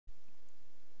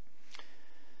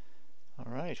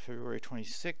Alright, February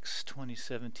 26,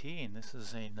 2017. This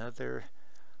is another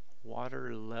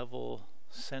water level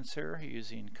sensor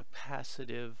using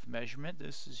capacitive measurement.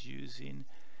 This is using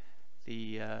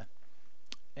the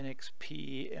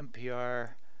NXP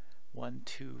MPR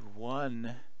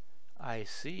 121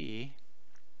 IC.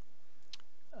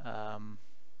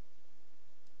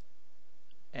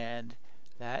 And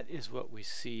that is what we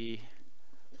see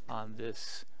on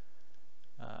this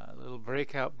little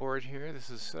breakout board here.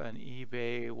 This is an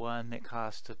eBay one that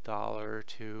cost $1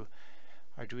 to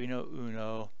Arduino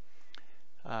Uno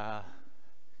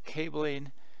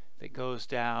cabling that goes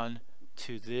down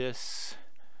to this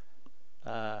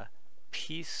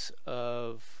piece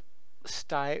of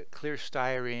clear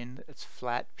styrene. It's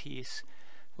flat piece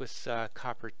with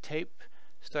copper tape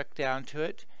stuck down to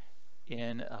it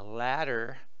in a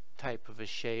ladder type of a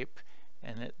shape,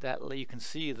 and that you can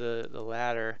see the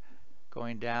ladder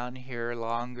going down here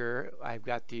longer. I've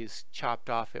got these chopped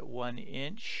off at 1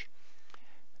 inch,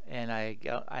 and I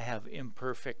have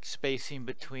imperfect spacing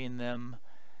between them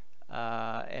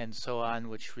and so on,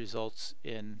 which results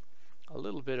in a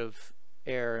little bit of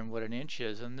error in what 1 inch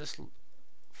is. And this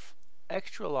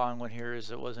extra long one here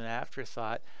was an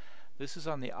afterthought. This is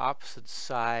on the opposite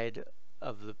side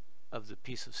of the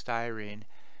piece of styrene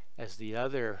as the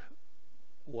other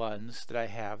ones that I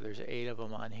have. There's 8 of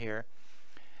them on here.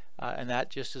 And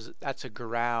that's a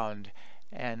ground,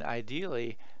 and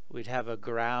ideally we'd have a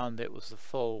ground that was the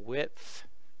full width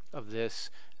of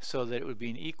this, so that it would be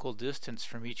an equal distance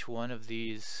from each one of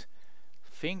these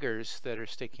fingers that are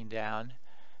sticking down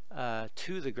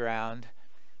to the ground.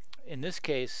 In this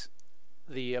case,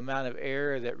 the amount of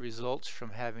error that results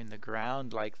from having the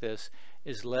ground like this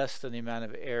is less than the amount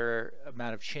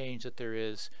of change that there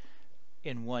is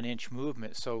in 1 inch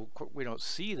movement, so we don't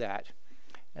see that.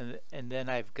 And then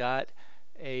I've got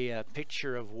a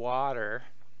picture of water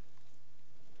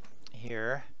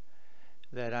here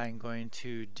that I'm going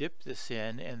to dip this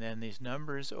in, and then these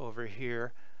numbers over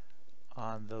here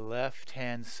on the left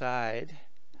hand side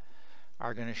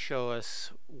are going to show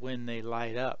us when they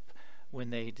light up, when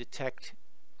they detect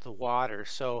the water.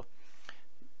 So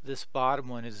this bottom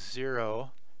one is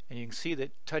 0, and you can see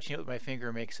that touching it with my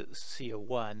finger makes it see a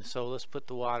 1. So let's put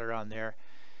the water on there,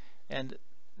 and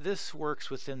this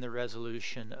works within the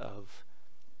resolution of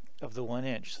the 1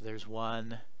 inch. So there's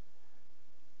 1.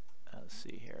 Let's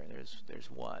see here. There's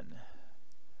 1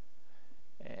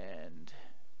 and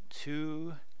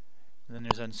 2, and then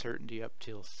there's uncertainty up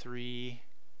till 3,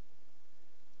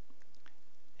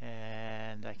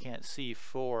 and I can't see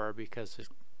 4 because the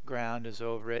ground is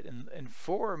over it, and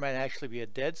 4 might actually be a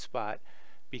dead spot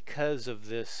because of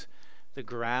this. The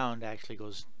ground actually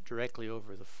goes directly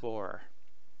over the 4.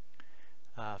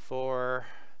 4,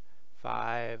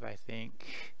 5, I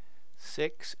think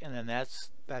 6, and then that's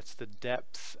the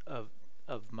depth of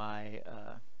my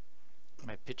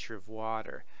my pitcher of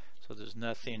water. So there's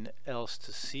nothing else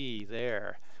to see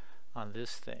there on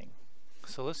this thing.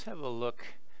 So let's have a look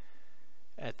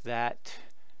at that,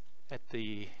 at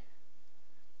the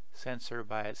sensor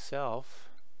by itself,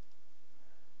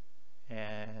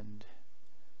 and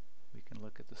we can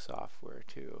look at the software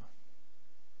too.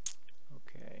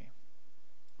 Okay.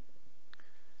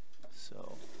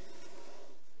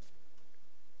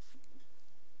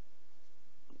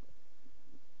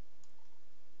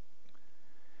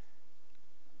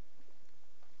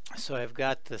 So I've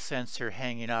got the sensor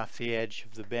hanging off the edge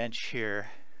of the bench here,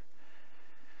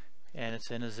 and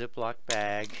it's in a Ziploc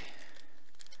bag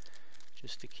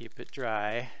just to keep it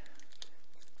dry.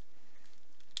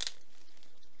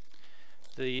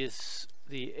 The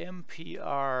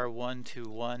MPR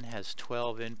 121 has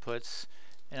 12 inputs,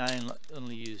 and I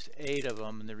only used 8 of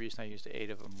them, and the reason I used 8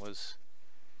 of them was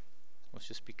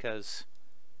just because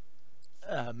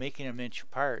making them inch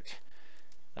apart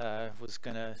was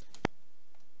gonna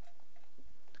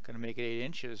make it 8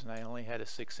 inches, and I only had a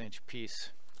 6-inch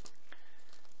piece,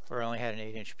 or I only had an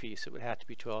 8-inch piece. It would have to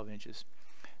be 12 inches.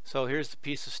 So here's the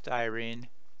piece of styrene,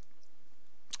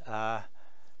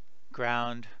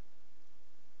 ground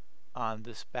on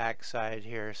this back side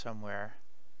here somewhere.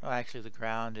 Oh, actually the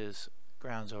ground's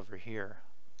over here,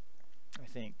 I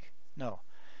think. No,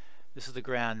 this is the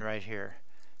ground right here.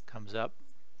 Comes up,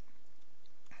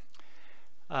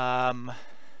 and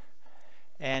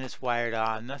it's wired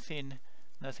on. Nothing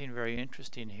very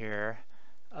interesting here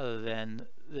other than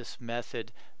this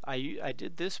method. I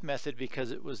did this method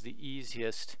because it was the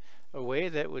easiest. A way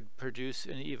that would produce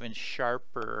an even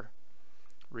sharper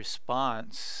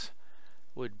response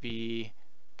would be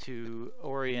to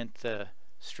orient the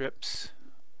strips,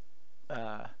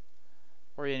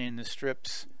 orienting the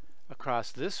strips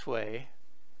across this way,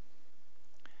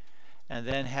 and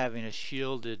then having a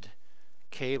shielded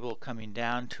cable coming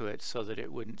down to it so that it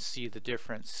wouldn't see the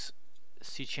difference,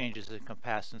 see changes in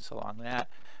capacitance along that,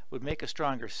 would make a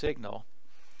stronger signal.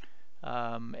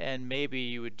 And maybe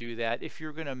you would do that if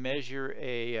you're going to measure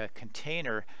a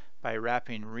container by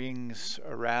wrapping rings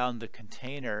around the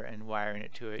container and wiring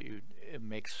it to it. It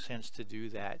makes sense to do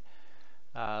that.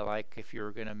 Like if you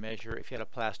were going to measure, if you had a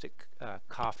plastic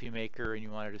coffee maker and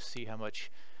you wanted to see how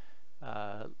much,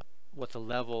 what the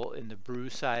level in the brew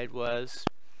side was,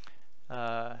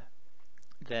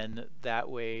 then that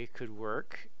way could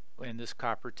work. And this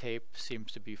copper tape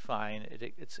seems to be fine.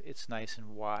 It's nice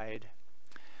and wide.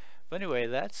 But anyway,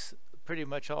 that's pretty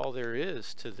much all there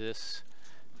is to this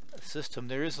system.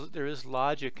 There is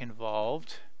logic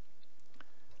involved.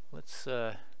 Let's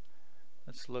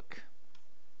look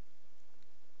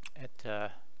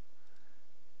at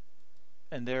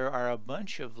and there are a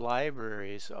bunch of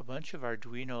libraries, a bunch of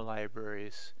Arduino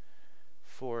libraries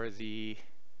for the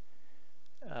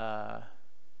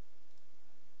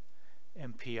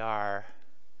MPR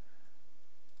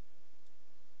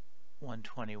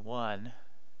 121.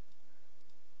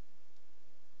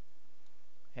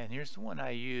 And here's the one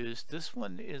I used. This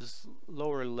one is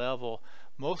lower level.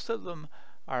 Most of them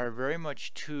are very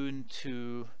much tuned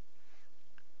to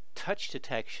touch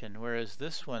detection, whereas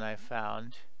this one I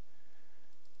found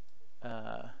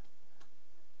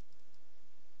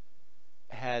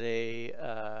had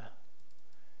the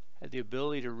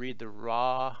ability to read the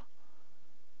raw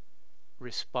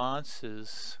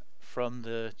responses from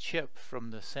the chip,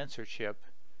 from the sensor chip.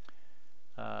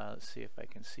 Let's see if I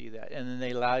can see that. And then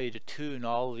they allow you to tune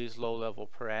all of these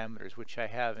low-level parameters, which I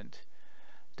haven't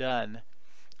done.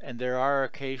 And there are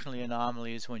occasionally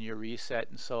anomalies when you reset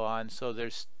and so on. So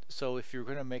if you're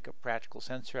going to make a practical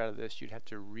sensor out of this, you'd have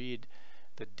to read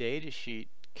the data sheet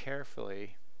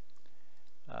carefully,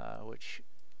 which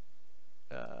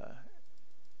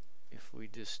if we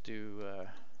just do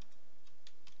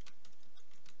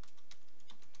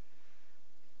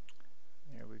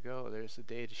there we go, there's the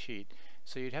data sheet.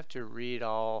 So you'd have to read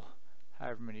all,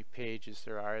 however many pages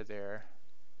there are there,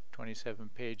 27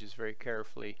 pages, very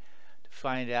carefully to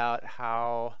find out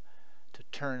how to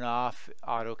turn off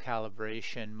auto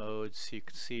calibration modes. So you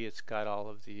can see it's got all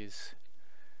of these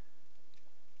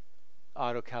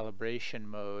auto calibration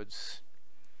modes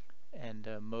and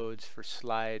modes for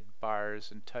slide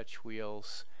bars and touch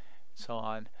wheels and so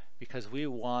on, because we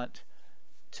want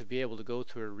to be able to go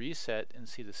through a reset and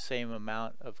see the same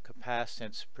amount of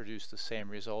capacitance produce the same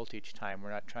result each time. We're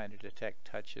not trying to detect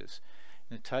touches.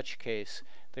 In the touch case,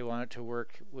 they want it to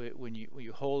work when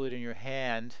you hold it in your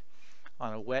hand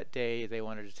on a wet day. They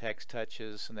want to detect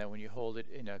touches, and then when you hold it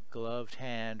in a gloved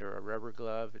hand or a rubber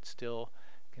glove, it still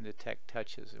can detect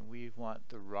touches. And we want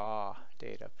the raw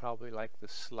data, probably like the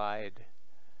slide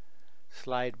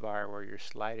bar where you're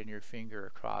sliding your finger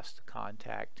across the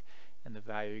contact and the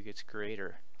value gets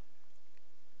greater.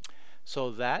 So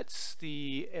that's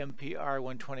the MPR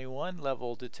 121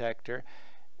 level detector.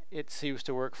 It seems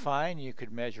to work fine. You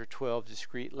could measure 12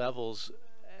 discrete levels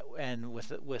and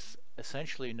with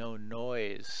essentially no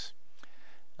noise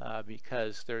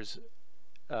because there's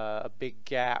a big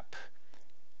gap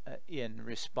in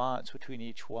response between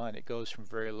each one. It goes from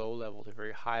very low level to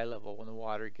very high level when the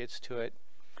water gets to it.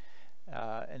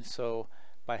 And so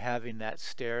by having that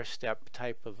stair step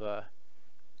type of a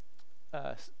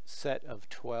set of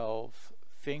 12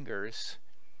 fingers,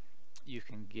 you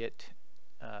can get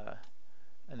a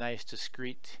nice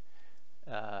discrete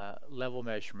level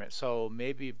measurement. So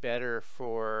maybe better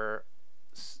for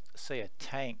say a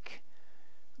tank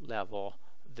level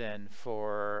than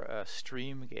for a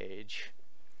stream gauge,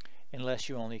 unless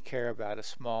you only care about a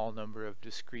small number of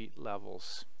discrete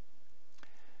levels.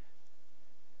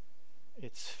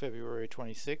 It's February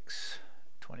 26,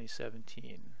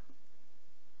 2017.